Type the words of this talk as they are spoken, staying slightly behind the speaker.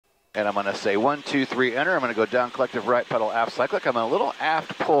And I'm going to say 1, 2, 3, enter. I'm going to go down collective right pedal aft cyclic. I'm a little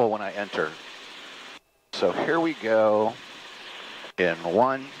aft pull when I enter. So here we go in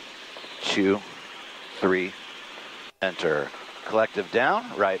 1, 2, 3, enter. Collective down,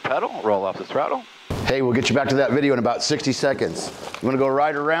 right pedal, roll off the throttle. Hey, we'll get you back to that video in about 60 seconds. I'm gonna go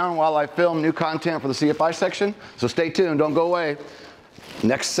right around while I film new content for the CFI section, so stay tuned, don't go away.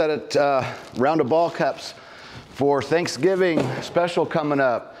 Next set of round of ball caps for Thanksgiving special coming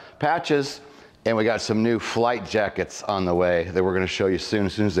up. Patches, and we got some new flight jackets on the way that we're gonna show you soon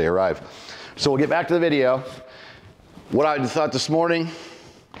as they arrive. So we'll get back to the video. What I thought this morning,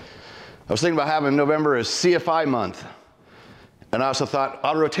 I was thinking about having November as CFI month. And I also thought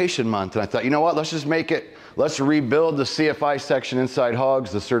Auto-Rotation month. And I thought, you know what, let's just make it, let's rebuild the CFI section inside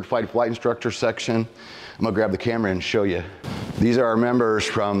Hogs, the Certified Flight Instructor section. I'm gonna grab the camera and show you. These are our members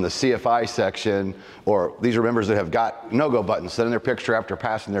from the CFI section, or these are members that have got no-go buttons, sending their picture after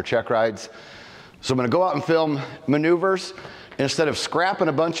passing their check rides. So I'm gonna go out and film maneuvers. Instead of scrapping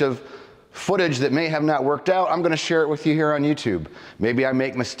a bunch of footage that may have not worked out, I'm gonna share it with you here on YouTube. Maybe I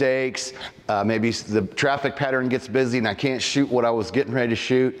make mistakes, maybe the traffic pattern gets busy and I can't shoot what I was getting ready to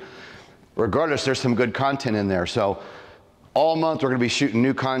shoot. Regardless, there's some good content in there. So all month we're gonna be shooting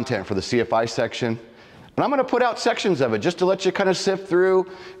new content for the CFI section. And I'm gonna put out sections of it just to let you kind of sift through,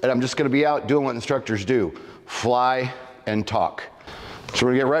 and I'm just gonna be out doing what instructors do, fly and talk. So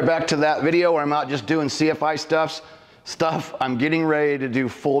we're gonna get right back to that video where I'm out just doing CFI stuff. I'm getting ready to do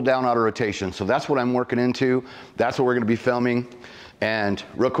full down auto rotation. So that's what I'm working into. That's what we're gonna be filming. And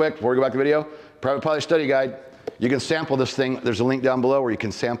real quick, before we go back to the video, private pilot study guide. You can sample this thing. There's a link down below where you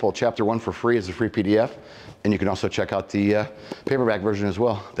can sample chapter 1 for free as a free PDF. And you can also check out the paperback version as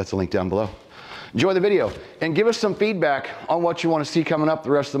well. That's a link down below. Enjoy the video and give us some feedback on what you want to see coming up the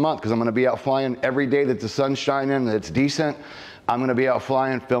rest of the month, because I'm gonna be out flying every day that the sun's shining, that it's decent. I'm gonna be out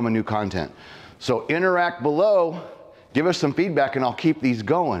flying, filming new content. So interact below. Give us some feedback and I'll keep these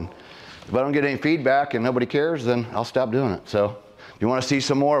going. If I don't get any feedback and nobody cares, then I'll stop doing it. So if you want to see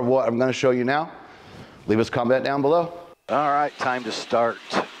some more of what I'm going to show you now, leave us a comment down below. All right, time to start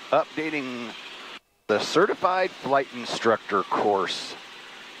updating the Certified Flight Instructor course.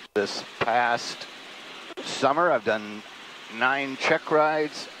 This past summer, I've done 9 check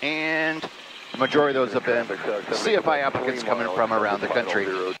rides, and the majority of those have been CFI applicants coming from around the country.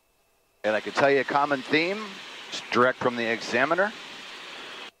 And I can tell you a common theme. It's direct from the examiner.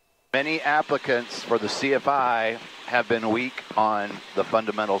 Many applicants for the CFI have been weak on the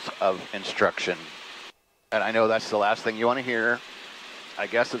fundamentals of instruction. And I know that's the last thing you want to hear. I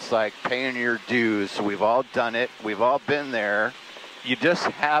guess it's like paying your dues. So we've all done it. We've all been there. You just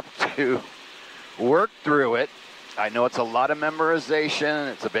have to work through it. I know it's a lot of memorization.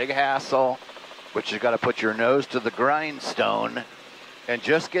 It's a big hassle, but you've got to put your nose to the grindstone and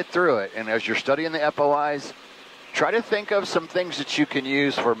just get through it. And as you're studying the FOIs, try to think of some things that you can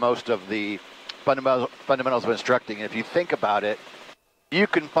use for most of the fundamentals of instructing. And if you think about it, you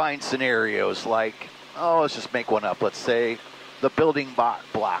can find scenarios like, oh, let's just make one up. Let's say the building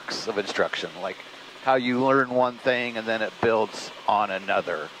blocks of instruction, like how you learn one thing and then it builds on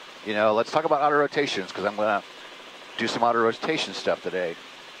another. You know, let's talk about auto rotations, because I'm going to do some auto rotation stuff today.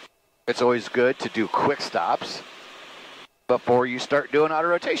 It's always good to do quick stops before you start doing auto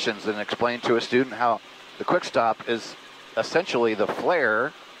rotations and explain to a student how the quick stop is essentially the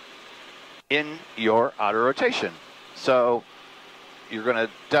flare in your auto rotation. So you're going to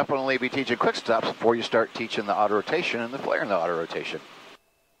definitely be teaching quick stops before you start teaching the auto rotation and the flare in the auto rotation.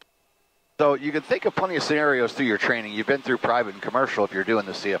 So you can think of plenty of scenarios through your training. You've been through private and commercial if you're doing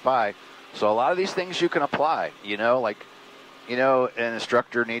the CFI. So a lot of these things you can apply, you know, like, you know, an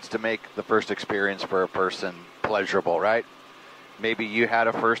instructor needs to make the first experience for a person pleasurable, right? Maybe you had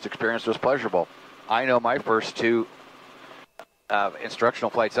a first experience that was pleasurable. I know my first 2 instructional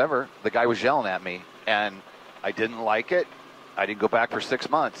flights ever, the guy was yelling at me, and I didn't like it. I didn't go back for 6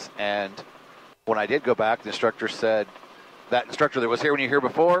 months, and when I did go back, the instructor said, that instructor that was here when you were here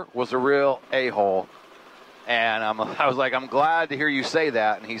before was a real a-hole. And I was like, I'm glad to hear you say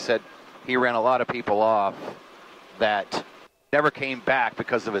that. And he said he ran a lot of people off that never came back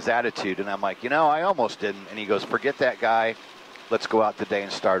because of his attitude. And I'm like, you know, I almost didn't. And he goes, forget that guy. Let's go out today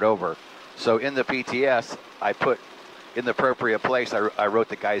and start over. So in the PTS, I put in the appropriate place, I wrote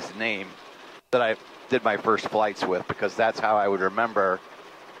the guy's name that I did my first flights with, because that's how I would remember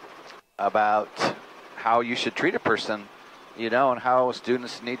about how you should treat a person, you know, and how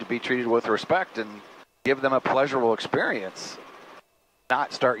students need to be treated with respect and give them a pleasurable experience,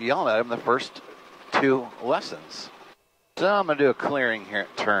 not start yelling at them the first 2 lessons. So I'm going to do a clearing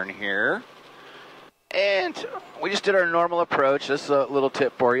turn here. And we just did our normal approach. This is a little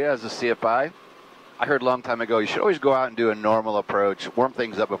tip for you as a CFI. I heard a long time ago, you should always go out and do a normal approach, warm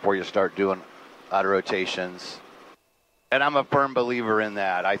things up before you start doing auto rotations. And I'm a firm believer in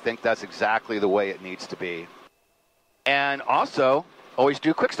that. I think that's exactly the way it needs to be. And also, always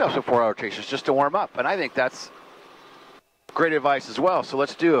do quick stops before auto rotations just to warm up. And I think that's great advice as well. So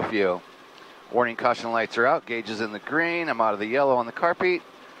let's do a few. Warning caution lights are out. Gauge is in the green. I'm out of the yellow on the carpet.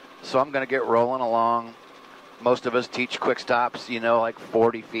 So I'm going to get rolling along. Most of us teach quick stops, you know, like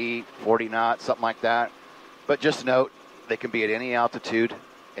 40 feet, 40 knots, something like that. But just note, they can be at any altitude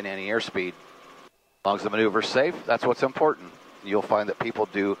and any airspeed. As long as the maneuver's safe, that's what's important. You'll find that people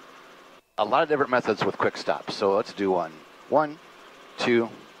do a lot of different methods with quick stops. So let's do one. 1, 2,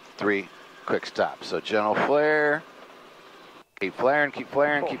 3, quick stop. So gentle flare. Keep flaring, keep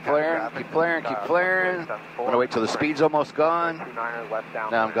flaring, keep flaring, keep flaring, keep flaring. I'm going to wait till the speed's almost gone.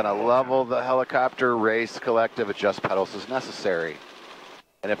 Now I'm going to level the helicopter, raise collective, adjust pedals as necessary.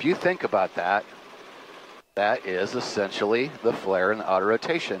 And if you think about that, that is essentially the flare and the auto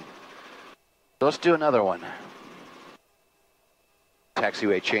rotation. So let's do another one.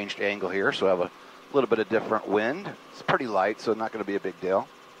 Taxiway changed angle here, so I have a little bit of different wind. It's pretty light, so it's not going to be a big deal.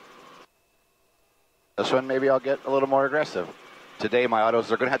 This one, maybe I'll get a little more aggressive. Today, my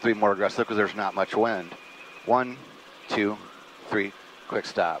autos are going to have to be more aggressive because there's not much wind. 1, 2, 3, quick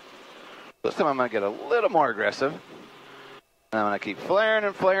stop. This time I'm going to get a little more aggressive. And I'm going to keep flaring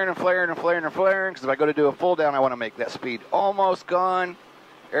and flaring and flaring and flaring and flaring, because if I go to do a full down, I want to make that speed almost gone.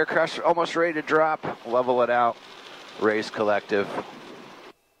 Aircraft almost ready to drop. Level it out. Raise collective.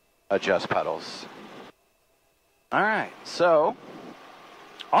 Adjust pedals. All right, so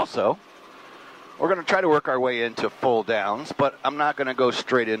also, we're going to try to work our way into full downs, but I'm not going to go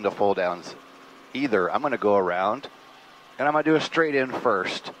straight into full downs either. I'm going to go around, and I'm going to do a straight in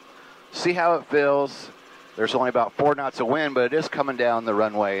first. See how it feels. There's only about 4 knots of wind, but it is coming down the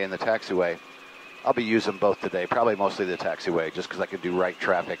runway and the taxiway. I'll be using both today, probably mostly the taxiway, just because I can do right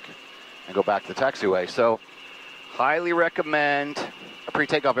traffic and go back to the taxiway. So, highly recommend a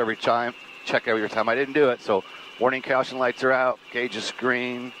pre-takeoff every time. Check every time. I didn't do it, so warning caution lights are out, gauge is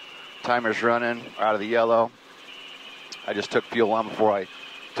green. Timer's running, out of the yellow. I just took fuel on before I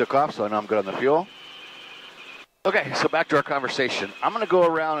took off, so I know I'm good on the fuel. Okay, so back to our conversation. I'm going to go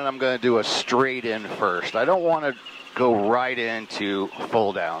around and I'm going to do a straight in first. I don't want to go right into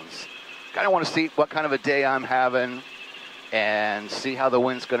full downs. Kind of want to see what kind of a day I'm having and see how the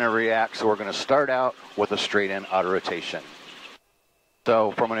wind's going to react. So we're going to start out with a straight in auto rotation.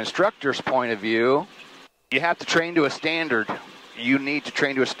 So from an instructor's point of view, you have to train to a standard. You need to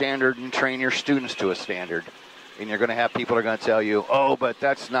train to a standard and train your students to a standard. And you're going to have people that are going to tell you, oh, but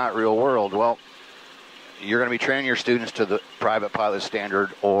that's not real world. Well, you're going to be training your students to the private pilot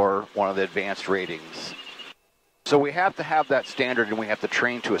standard or one of the advanced ratings. So we have to have that standard and we have to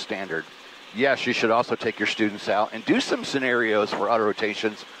train to a standard. Yes, you should also take your students out and do some scenarios for auto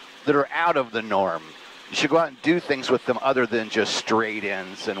rotations that are out of the norm. You should go out and do things with them other than just straight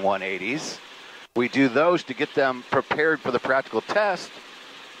ins and 180s. We do those to get them prepared for the practical test,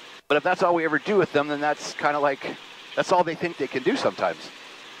 but if that's all we ever do with them, then that's kind of like, that's all they think they can do sometimes.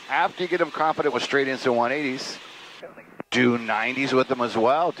 After you get them confident with straight ins and 180s, do 90s with them as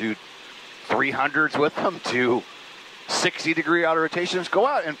well, do 300s with them, do 60-degree auto rotations. Go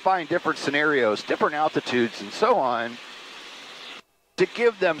out and find different scenarios, different altitudes, and so on, to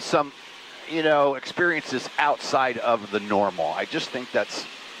give them some, you know, experiences outside of the normal. I just think that's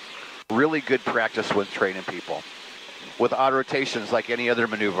really good practice with training people. With auto rotations, like any other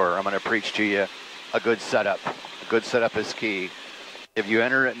maneuver, I'm going to preach to you a good setup. A good setup is key. If you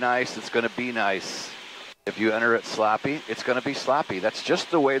enter it nice, it's going to be nice. If you enter it sloppy, it's going to be sloppy. That's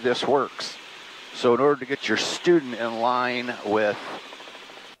just the way this works. So in order to get your student in line with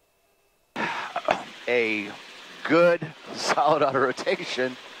a good, solid auto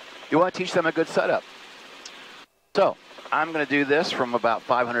rotation, you want to teach them a good setup. So I'm going to do this from about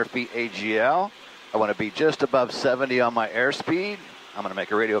 500 feet AGL. I want to be just above 70 on my airspeed. I'm going to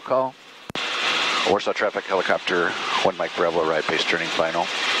make a radio call. Warsaw traffic helicopter, 1 Mike Bravo, right base turning final.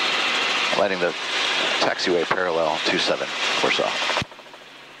 Landing the taxiway parallel 27, Warsaw.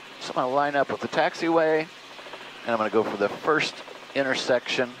 So I'm going to line up with the taxiway, and I'm going to go for the first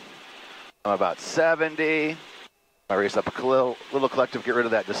intersection. I'm about 70. I raise up a little collective, get rid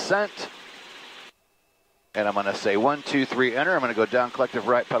of that descent. And I'm going to say 1, 2, 3, enter. I'm going to go down collective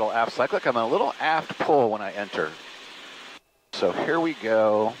right pedal aft cyclic. I'm a little aft pull when I enter. So here we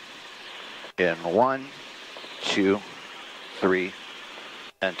go. In 1, 2, 3,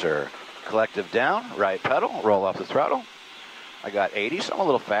 enter. Collective down, right pedal, roll off the throttle. I got 80, so I'm a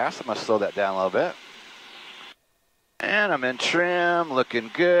little fast. I'm going to slow that down a little bit. And I'm in trim, looking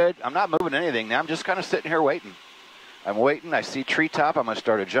good. I'm not moving anything now. I'm just kind of sitting here waiting. I'm waiting. I see treetop. I'm going to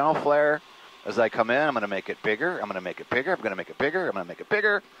start a gentle flare. As I come in, I'm going to make it bigger. I'm going to make it bigger. I'm going to make it bigger. I'm going to make it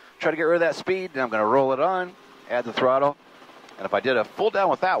bigger. Try to get rid of that speed. Then I'm going to roll it on, add the throttle. And if I did a full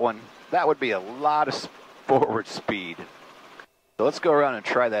down with that one, that would be a lot of forward speed. So let's go around and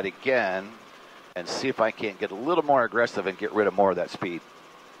try that again and see if I can't get a little more aggressive and get rid of more of that speed,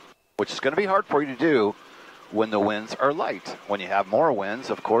 which is going to be hard for you to do when the winds are light. When you have more winds,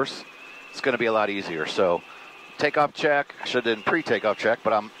 of course, it's going to be a lot easier. So takeoff check. I should have done pre-takeoff check,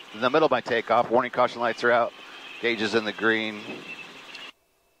 but I'm in the middle of my takeoff. Warning caution lights are out. Gauge is in the green.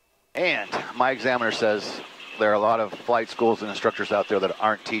 And my examiner says there are a lot of flight schools and instructors out there that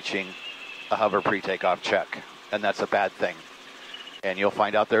aren't teaching a hover pre-takeoff check, and that's a bad thing. And you'll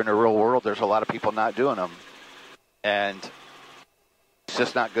find out there in the real world, there's a lot of people not doing them. And it's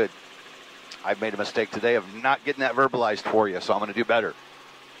just not good. I've made a mistake today of not getting that verbalized for you, so I'm going to do better.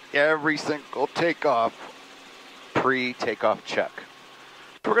 Every single takeoff, pre-takeoff check.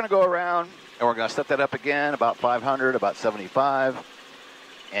 So we're going to go around, and we're going to set that up again, about 500, about 75.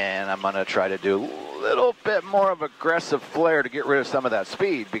 And I'm going to try to do a little bit more of aggressive flare to get rid of some of that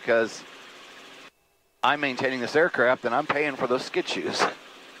speed, because I'm maintaining this aircraft and I'm paying for those skid shoes.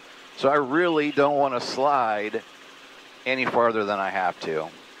 So I really don't want to slide any farther than I have to.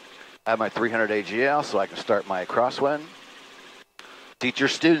 I have my 300 AGL so I can start my crosswind. Teach your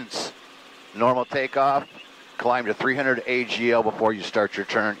students, normal takeoff, climb to 300 AGL before you start your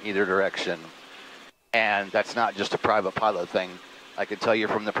turn either direction. And that's not just a private pilot thing. I can tell you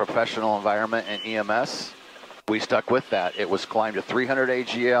from the professional environment and EMS, we stuck with that. It was climb to 300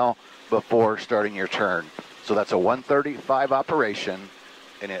 AGL before starting your turn. So that's a 135 operation,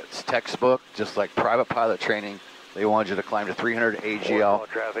 and it's textbook, just like private pilot training. They wanted you to climb to 300 AGL.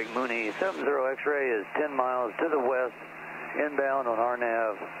 Traffic, Mooney 70 X-ray is 10 miles to the west, inbound on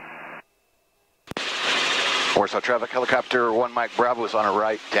RNAV. Warsaw traffic, helicopter 1 Mike Bravo is on a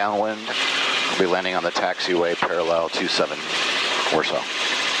right, downwind. We'll be landing on the taxiway, parallel 27 Warsaw.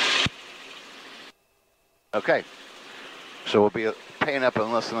 Okay, so we'll be paying up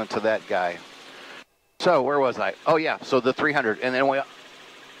and listening to that guy. So where was I? Oh yeah, so the 300, and then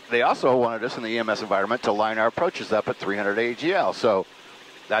they also wanted us in the EMS environment to line our approaches up at 300 AGL. So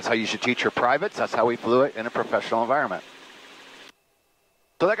that's how you should teach your privates. That's how we flew it in a professional environment.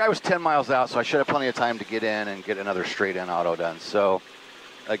 So that guy was 10 miles out, so I should have plenty of time to get in and get another straight in auto done. So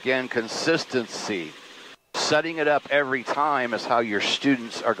again, consistency. Setting it up every time is how your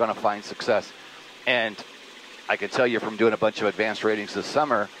students are going to find success. And I can tell you from doing a bunch of advanced ratings this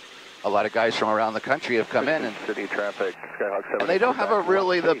summer, a lot of guys from around the country have come in, and City traffic, Skyhawk 7, and they don't have a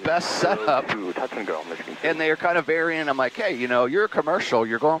really the best setup, touch and go, Michigan City. and they're kind of varying. I'm like, hey, you know, you're a commercial,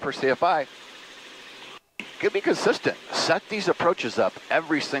 you're going for CFI. Be consistent. Set these approaches up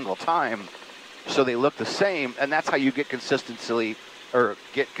every single time so they look the same, and that's how you get consistency, or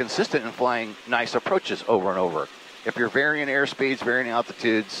get consistent in flying nice approaches over and over. If you're varying airspeeds, varying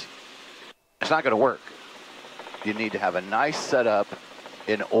altitudes, it's not going to work. You need to have a nice setup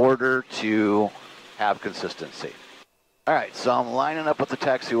in order to have consistency. All right, so I'm lining up with the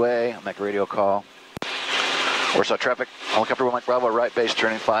taxiway. I'll make a radio call. Warsaw traffic, helicopter 1 Mike Bravo, right base,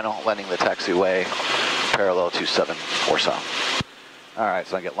 turning final, landing the taxiway, parallel 27 Warsaw. All right,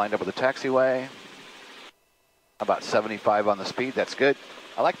 so I get lined up with the taxiway. About 75 on the speed, that's good.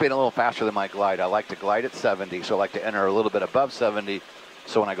 I like being a little faster than my glide. I like to glide at 70, so I like to enter a little bit above 70,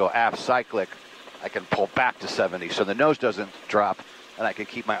 so when I go aft cyclic, I can pull back to 70, so the nose doesn't drop, and I can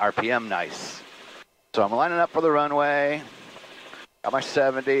keep my RPM nice. So I'm lining up for the runway. Got my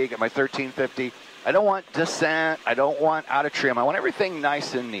 70, got my 1350. I don't want descent. I don't want out of trim. I want everything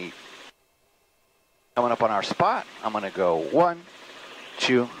nice and neat. Coming up on our spot, I'm going to go 1,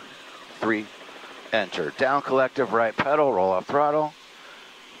 2, 3, enter. Down collective, right pedal, roll off throttle.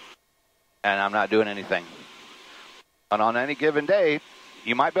 And I'm not doing anything. And on any given day,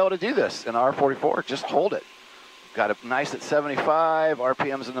 you might be able to do this in R-44. Just hold it. Got it nice at 75.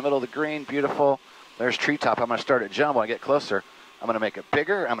 RPM's in the middle of the green. Beautiful. There's treetop. I'm going to start at jump. When I get closer, I'm going to make it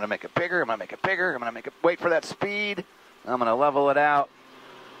bigger. I'm going to make it bigger. I'm going to make it bigger. I'm going to make it wait for that speed. I'm going to level it out.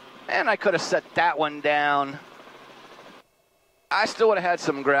 And I could have set that one down. I still would have had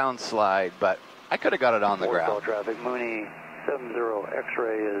some ground slide, but I could have got it on the ground. Traffic, Mooney 70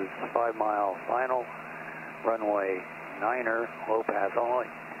 X-ray is 5 mile final. Runway 9er, low pass only.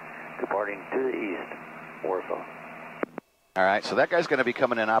 Departing to the east, Warsaw. All right, so that guy's going to be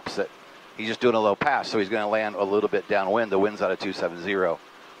coming in opposite. He's just doing a low pass, so he's going to land a little bit downwind. The wind's out of 270.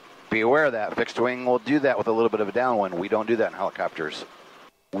 Be aware of that. Fixed wing will do that with a little bit of a downwind. We don't do that in helicopters.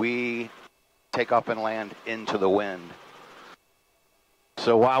 We take off and land into the wind.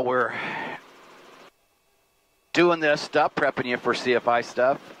 So while we're doing this stuff, prepping you for CFI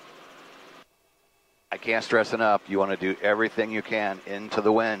stuff, I can't stress enough, you want to do everything you can into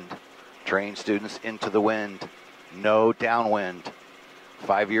the wind. Train students into the wind. No downwind.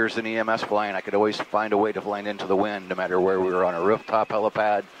 5 years in EMS flying, I could always find a way to land into the wind, no matter where we were on a rooftop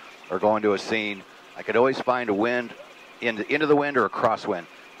helipad or going to a scene. I could always find a wind, into the wind or a crosswind.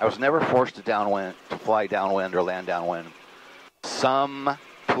 I was never forced to fly downwind or land downwind. Some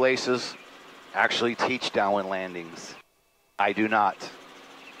places actually teach downwind landings. I do not.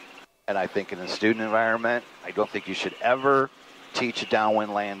 And I think in a student environment, I don't think you should ever teach a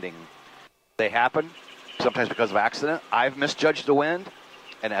downwind landing. They happen, sometimes because of accident. I've misjudged the wind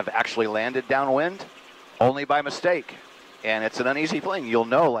and have actually landed downwind only by mistake. And it's an uneasy thing. You'll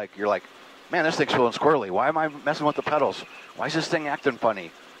know, like, you're like, man, this thing's feeling squirrely. Why am I messing with the pedals? Why is this thing acting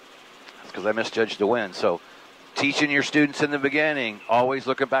funny? It's because I misjudged the wind. So teaching your students in the beginning, always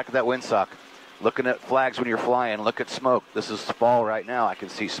looking back at that windsock, looking at flags when you're flying, look at smoke. This is fall right now. I can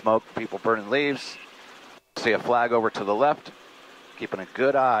see smoke, people burning leaves. See a flag over to the left. Keeping a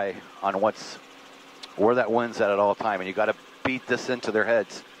good eye on where that wind's at all time. And you got to beat this into their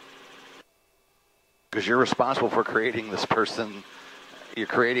heads. Because you're responsible for creating this person. You're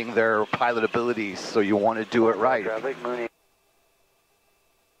creating their pilot abilities, so you want to do it right. All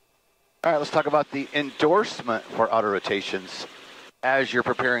right, let's talk about the endorsement for auto rotations as you're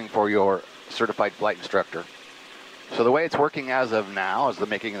preparing for your certified flight instructor. So the way it's working as of now, as the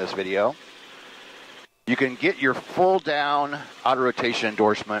making of this video, you can get your full down auto rotation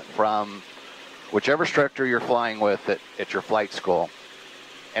endorsement from whichever instructor you're flying with at your flight school.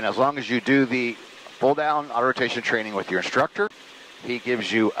 And as long as you do the full down auto rotation training with your instructor, he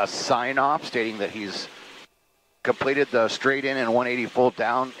gives you a sign off stating that he's completed the straight in and 180 full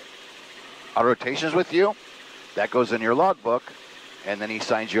down auto rotations with you. That goes in your logbook, and then he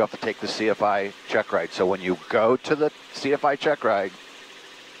signs you up to take the CFI check ride. So when you go to the CFI check ride,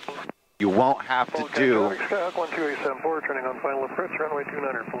 you won't have to do 12874, turning on final approach, runway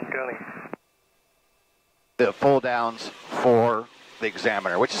 29, Fulton County. The full downs for the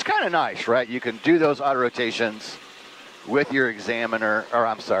examiner, which is kind of nice, right? You can do those auto rotations with your examiner, or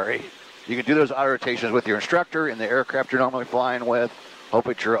I'm sorry, you can do those auto rotations with your instructor in the aircraft you're normally flying with, hope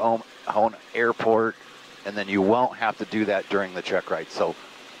it's your own airport, and then you won't have to do that during the check ride. So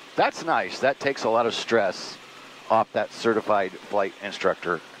that's nice. That takes a lot of stress off that certified flight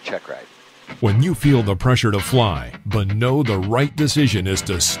instructor check ride. When you feel the pressure to fly, but know the right decision is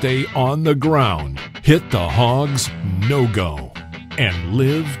to stay on the ground, hit the hogs no-go and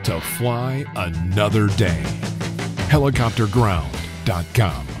live to fly another day.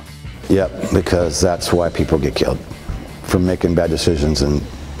 Helicopterground.com. Yep, because that's why people get killed, from making bad decisions and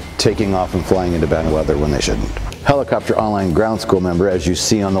taking off and flying into bad weather when they shouldn't. Helicopter Online Ground School member, as you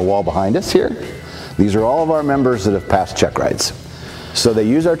see on the wall behind us here, these are all of our members that have passed check rides. So they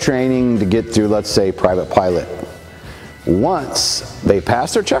use our training to get through, let's say, private pilot. Once they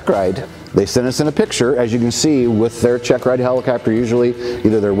pass their check ride, they send us in a picture, as you can see, with their check ride helicopter. Usually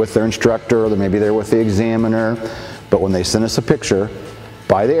either they're with their instructor or maybe they're with the examiner. But when they send us a picture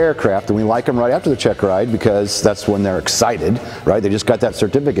by the aircraft, and we like them right after the check ride because that's when they're excited, right? They just got that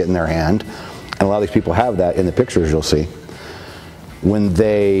certificate in their hand. And a lot of these people have that in the pictures you'll see. When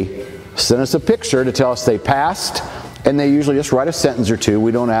they send us a picture to tell us they passed, and they usually just write a sentence or two.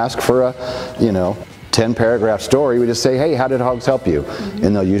 We don't ask for a, 10-paragraph story. We just say, hey, how did hogs help you? Mm-hmm.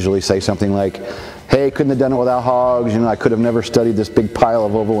 And they'll usually say something like, hey, couldn't have done it without hogs. I could have never studied this big pile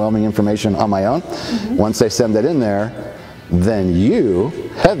of overwhelming information on my own. Mm-hmm. Once they send that in there, then you,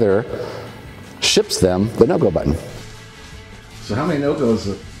 Heather, ships them the no-go button. So how many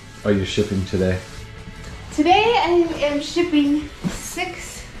no-goes are you shipping today? Today I am shipping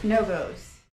 6 no-goes.